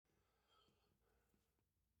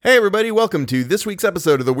Hey everybody, welcome to this week's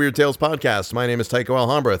episode of the Weird Tales Podcast. My name is Tycho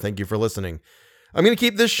Alhambra. Thank you for listening. I'm going to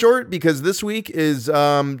keep this short because this week is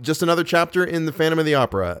just another chapter in the Phantom of the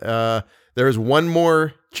Opera. There is one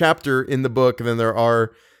more chapter in the book than there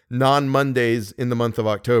are non-Mondays in the month of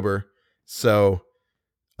October. So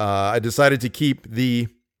I decided to keep the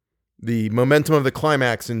momentum of the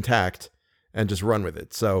climax intact and just run with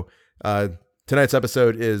it. So tonight's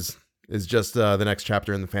episode is just the next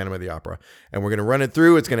chapter in the Phantom of the Opera. And we're going to run it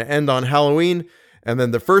through. It's going to end on Halloween. And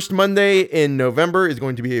then the first Monday in November is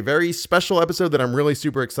going to be a very special episode that I'm really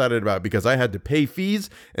super excited about because I had to pay fees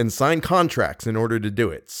and sign contracts in order to do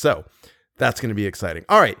it. So that's going to be exciting.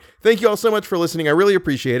 All right. Thank you all so much for listening. I really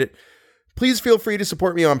appreciate it. Please feel free to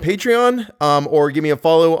support me on Patreon or give me a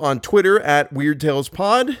follow on Twitter at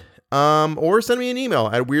WeirdTalesPod or send me an email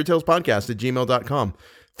at weirdtalespodcast@gmail.com.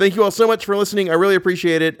 Thank you all so much for listening. I really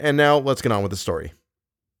appreciate it. And now let's get on with the story.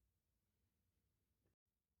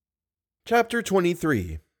 Chapter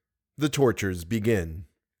 23. The Tortures Begin.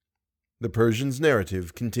 The Persian's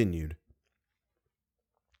narrative continued.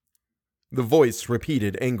 The voice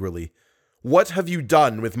repeated angrily, "What have you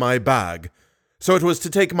done with my bag? So it was to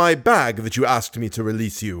take my bag that you asked me to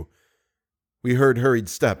release you." We heard hurried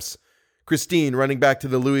steps, Christine running back to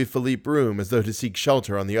the Louis Philippe room as though to seek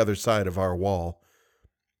shelter on the other side of our wall.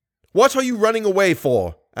 "What are you running away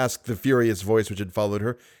for?" asked the furious voice which had followed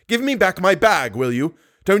her. "Give me back my bag, will you?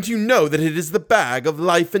 Don't you know that it is the bag of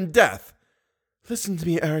life and death?" "Listen to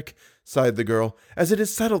me, Eric," sighed the girl, "as it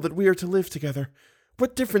is settled that we are to live together.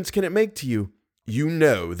 What difference can it make to you?" "You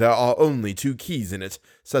know there are only 2 keys in it,"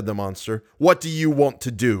 said the monster. "What do you want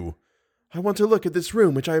to do?" "I want to look at this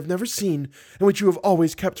room which I have never seen, and which you have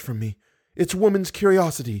always kept from me. It's woman's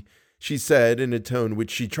curiosity," she said in a tone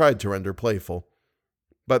which she tried to render playful.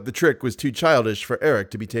 But the trick was too childish for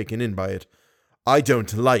Eric to be taken in by it. "I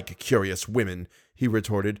don't like curious women," he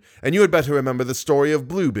retorted, "and you had better remember the story of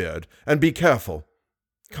Bluebeard, and be careful.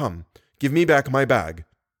 Come, give me back my bag.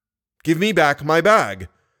 Give me back my bag!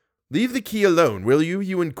 Leave the key alone, will you,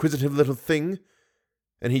 you inquisitive little thing?"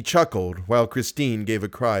 And he chuckled while Christine gave a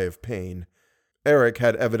cry of pain. Eric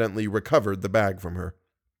had evidently recovered the bag from her.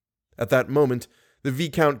 At that moment, the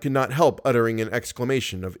Viscount could not help uttering an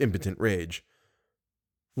exclamation of impotent rage.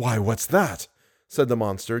 "Why, what's that?" said the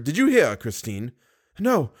monster. "Did you hear, Christine?"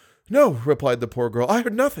 No, replied the poor girl. "I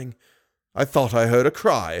heard nothing." "I thought I heard a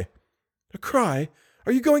cry." "A cry?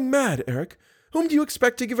 Are you going mad, Eric? Whom do you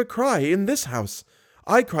expect to give a cry in this house?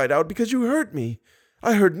 I cried out because you hurt me.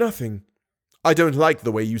 I heard nothing." "I don't like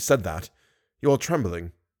the way you said that. You're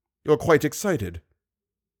trembling. You're quite excited."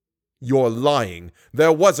 "You're lying.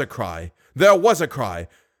 There was a cry. There was a cry.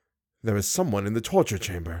 There is someone in the torture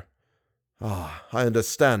chamber." "Ah, I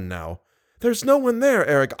understand now." "There's no one there,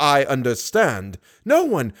 Eric." "I understand. No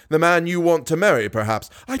one. The man you want to marry, perhaps."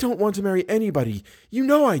 "I don't want to marry anybody. You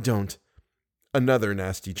know I don't." Another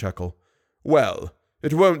nasty chuckle. "Well,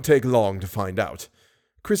 it won't take long to find out.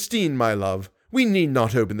 Christine, my love, we need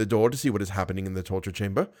not open the door to see what is happening in the torture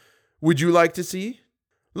chamber. Would you like to see?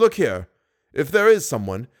 Look here. If there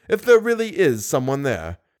really is someone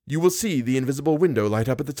there, you will see the invisible window light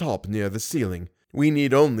up at the top near the ceiling. We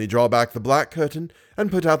need only draw back the black curtain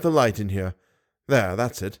and put out the light in here. There,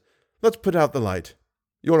 that's it. Let's put out the light.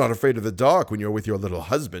 You're not afraid of the dark when you're with your little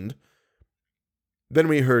husband." Then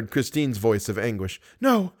we heard Christine's voice of anguish.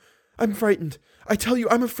 "No, I'm frightened. I tell you,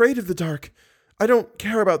 I'm afraid of the dark. I don't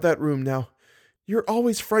care about that room now. You're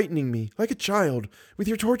always frightening me, like a child, with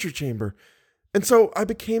your torture chamber. And so I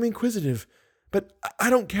became inquisitive. But I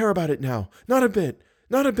don't care about it now. Not a bit.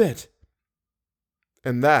 Not a bit."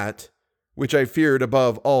 And that, which I feared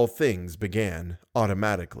above all things, began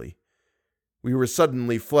automatically. We were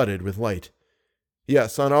suddenly flooded with light.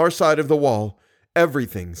 Yes, on our side of the wall,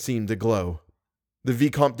 everything seemed to glow. The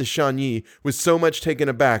Vicomte de Chagny was so much taken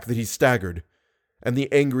aback that he staggered, and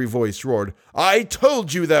the angry voice roared, "I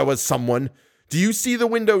told you there was someone! Do you see the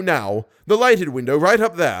window now? The lighted window right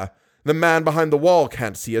up there? The man behind the wall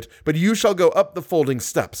can't see it, but you shall go up the folding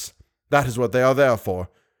steps. That is what they are there for.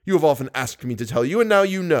 You have often asked me to tell you, and now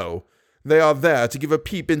you know. They are there to give a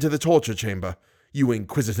peep into the torture chamber. You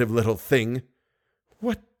inquisitive little thing."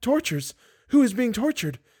 "What tortures? Who is being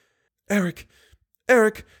tortured?" Eric,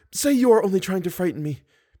 say you are only trying to frighten me.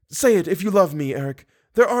 Say it if you love me, Eric.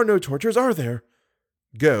 There are no tortures, are there?"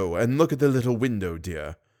 "Go and look at the little window,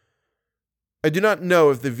 dear." I do not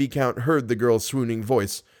know if the Viscount heard the girl's swooning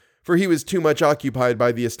voice, for he was too much occupied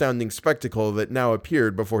by the astounding spectacle that now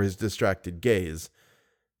appeared before his distracted gaze.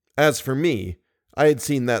 As for me, I had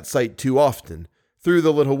seen that sight too often, through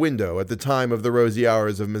the little window at the time of the rosy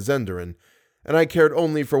hours of Mazenderan, and I cared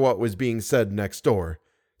only for what was being said next door,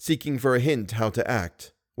 seeking for a hint how to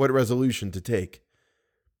act, what resolution to take.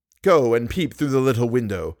 "Go and peep through the little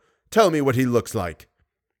window. Tell me what he looks like."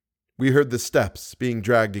 We heard the steps being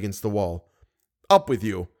dragged against the wall. "Up with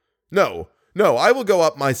you." No, I will go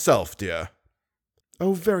up myself, dear."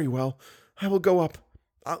 "Oh, very well. I will go up.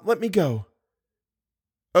 Let me go."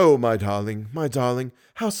 "Oh, my darling,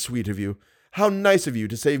 how sweet of you. How nice of you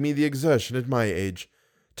to save me the exertion at my age.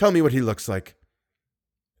 Tell me what he looks like."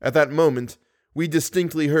 At that moment, we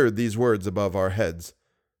distinctly heard these words above our heads.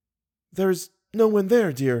 "There's no one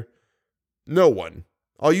there, dear." "No one?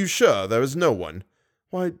 Are you sure there is no one?"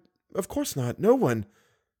 "Why, of course not. No one."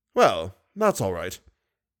 "Well, that's all right.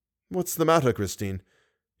 What's the matter, Christine?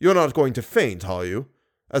 You're not going to faint, are you,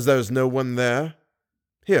 as there's no one there?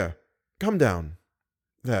 Here, come down.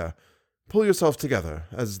 There, pull yourself together,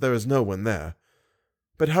 as there is no one there.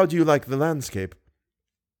 But how do you like the landscape?"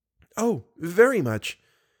 "Oh, very much."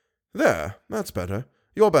 "There, that's better.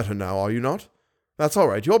 You're better now, are you not? That's all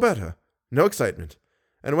right, you're better. No excitement.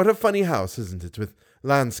 And what a funny house, isn't it, with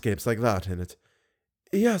landscapes like that in it?"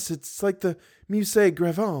 "Yes, it's like the Musée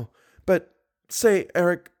Grévin. But, say,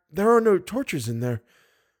 Eric, there are no tortures in there.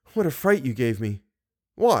 What a fright you gave me."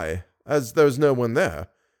 "Why, as there's no one there?"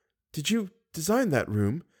 "Did you design that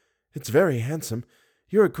room? It's very handsome.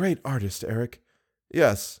 You're a great artist, Eric."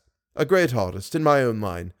 "Yes, a great artist in my own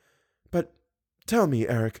line." "But tell me,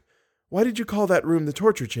 Eric, why did you call that room the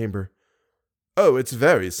torture chamber?" "Oh, it's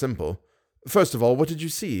very simple. First of all, what did you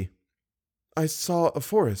see?" "I saw a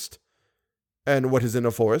forest." "And what is in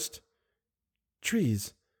a forest?"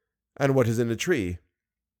 "Trees." "And what is in a tree?"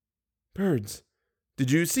 "Birds." "Did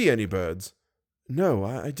you see any birds?" "No,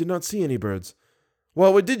 I did not see any birds."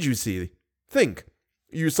 "Well, what did you see? Think.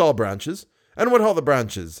 You saw branches. And what are the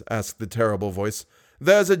branches?" asked the terrible voice.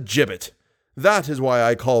 "There's a gibbet. That is why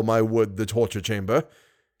I call my wood the torture chamber.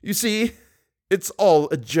 You see, it's all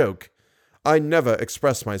a joke. I never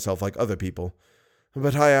express myself like other people.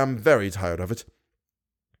 But I am very tired of it.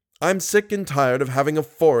 I'm sick and tired of having a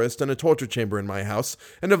forest and a torture chamber in my house,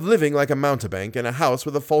 and of living like a mountebank in a house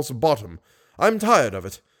with a false bottom. I'm tired of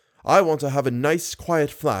it. I want to have a nice,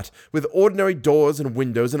 quiet flat, with ordinary doors and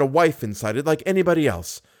windows and a wife inside it like anybody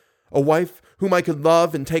else. A wife whom I could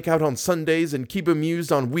love and take out on Sundays and keep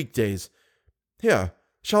amused on weekdays. Here,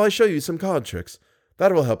 shall I show you some card tricks?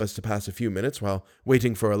 That will help us to pass a few minutes while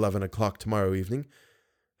waiting for 11 o'clock tomorrow evening.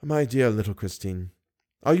 My dear little Christine,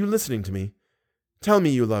 are you listening to me? Tell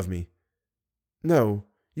me you love me." "No,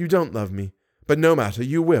 you don't love me, but no matter,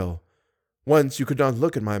 you will. Once you could not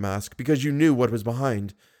look at my mask because you knew what was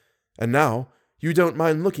behind, and now you don't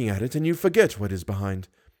mind looking at it and you forget what is behind.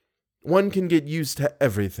 One can get used to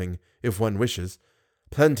everything, if one wishes.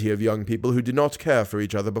 Plenty of young people who did not care for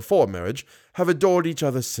each other before marriage have adored each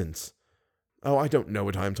other since. Oh, I don't know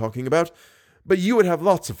what I am talking about, but you would have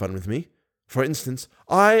lots of fun with me. For instance,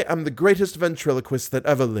 I am the greatest ventriloquist that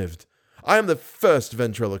ever lived. I am the first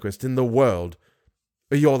ventriloquist in the world.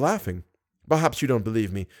 You're laughing. Perhaps you don't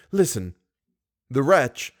believe me. Listen. The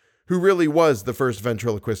wretch, who really was the first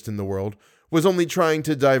ventriloquist in the world, was only trying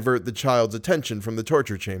to divert the child's attention from the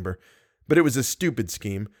torture chamber. But it was a stupid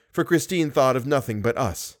scheme, for Christine thought of nothing but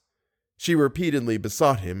us. She repeatedly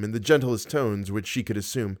besought him, in the gentlest tones which she could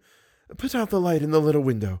assume, "Put out the light in the little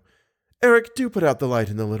window. Eric, do put out the light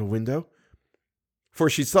in the little window." For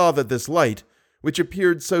she saw that this light, which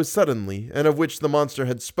appeared so suddenly, and of which the monster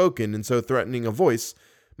had spoken in so threatening a voice,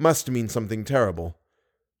 must mean something terrible.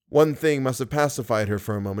 One thing must have pacified her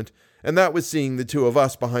for a moment, and that was seeing the two of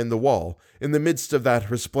us behind the wall, in the midst of that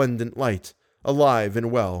resplendent light, alive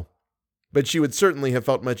and well. But she would certainly have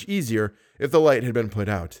felt much easier if the light had been put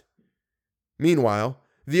out. Meanwhile,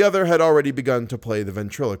 the other had already begun to play the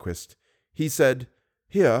ventriloquist. He said,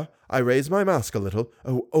 "Here, I raise my mask a little,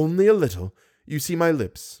 oh, only a little. You see my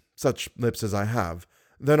lips, such lips as I have.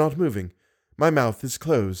 They're not moving. My mouth is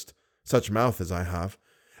closed, such mouth as I have.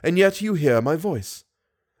 And yet you hear my voice.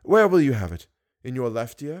 Where will you have it? In your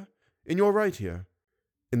left ear? In your right ear?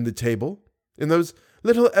 In the table? In those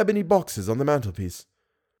little ebony boxes on the mantelpiece?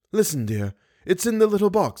 Listen, dear, it's in the little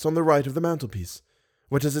box on the right of the mantelpiece.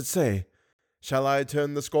 What does it say? Shall I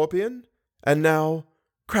turn the scorpion? And now,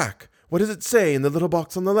 crack, what does it say in the little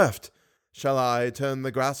box on the left? Shall I turn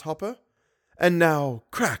the grasshopper? And now,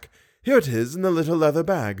 crack, here it is in the little leather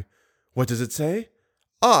bag. What does it say?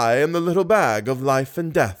 I am the little bag of life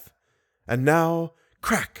and death. And now,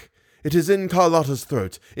 crack, it is in Carlotta's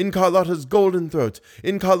throat, in Carlotta's golden throat,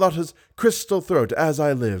 in Carlotta's crystal throat, as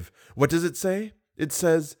I live. What does it say? It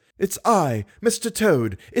says, it's I, Mr.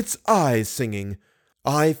 Toad, it's I singing.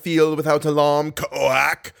 I feel without alarm,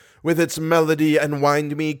 coack, with its melody and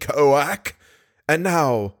wind me, coack. And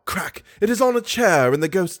now, crack, it is on a chair in the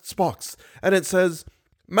ghost's box, and it says,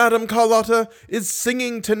 Madame Carlotta is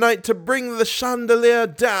singing tonight to bring the chandelier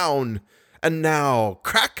down. And now,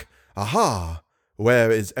 crack! Aha! Where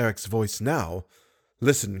is Eric's voice now?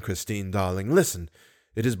 Listen, Christine, darling, listen.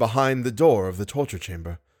 It is behind the door of the torture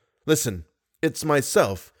chamber. Listen, it's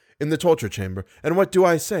myself in the torture chamber. And what do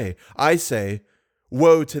I say? I say,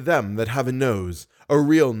 woe to them that have a nose, a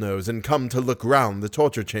real nose, and come to look round the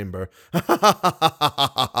torture chamber. Ha ha ha ha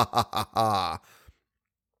ha ha ha ha.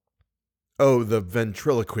 Oh, the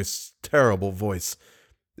ventriloquist's terrible voice.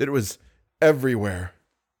 It was everywhere.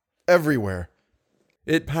 Everywhere.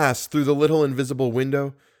 It passed through the little invisible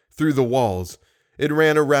window, through the walls. It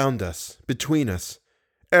ran around us, between us.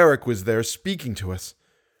 Eric was there speaking to us.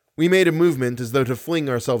 We made a movement as though to fling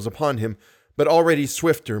ourselves upon him, but already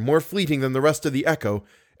swifter, more fleeting than the rest of the echo,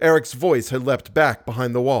 Eric's voice had leapt back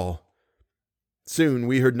behind the wall. Soon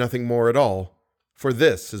we heard nothing more at all, for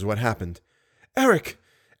this is what happened. Eric!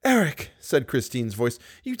 Eric, said Christine's voice,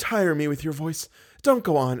 you tire me with your voice. Don't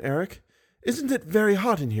go on, Eric. Isn't it very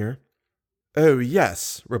hot in here? Oh,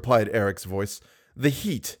 yes, replied Eric's voice. The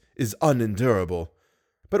heat is unendurable.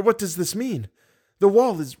 But what does this mean? The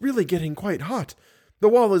wall is really getting quite hot. The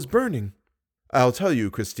wall is burning. I'll tell you,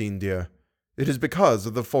 Christine, dear. It is because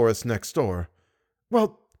of the forest next door.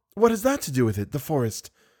 Well, what has that to do with it, the forest?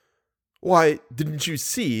 Why, didn't you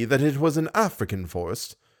see that it was an African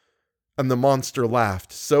forest? And the monster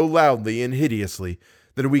laughed so loudly and hideously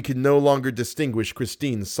that we could no longer distinguish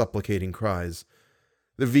Christine's supplicating cries.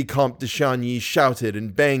 The Vicomte de Chagny shouted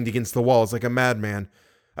and banged against the walls like a madman.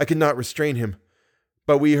 I could not restrain him.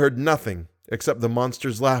 But we heard nothing except the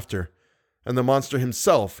monster's laughter, and the monster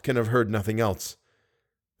himself can have heard nothing else.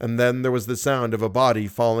 And then there was the sound of a body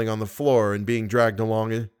falling on the floor and being dragged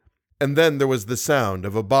along. And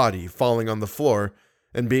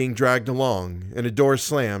a door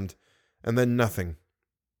slammed, and then nothing.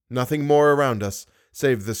 Nothing more around us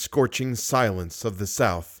save the scorching silence of the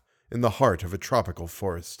south in the heart of a tropical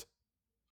forest.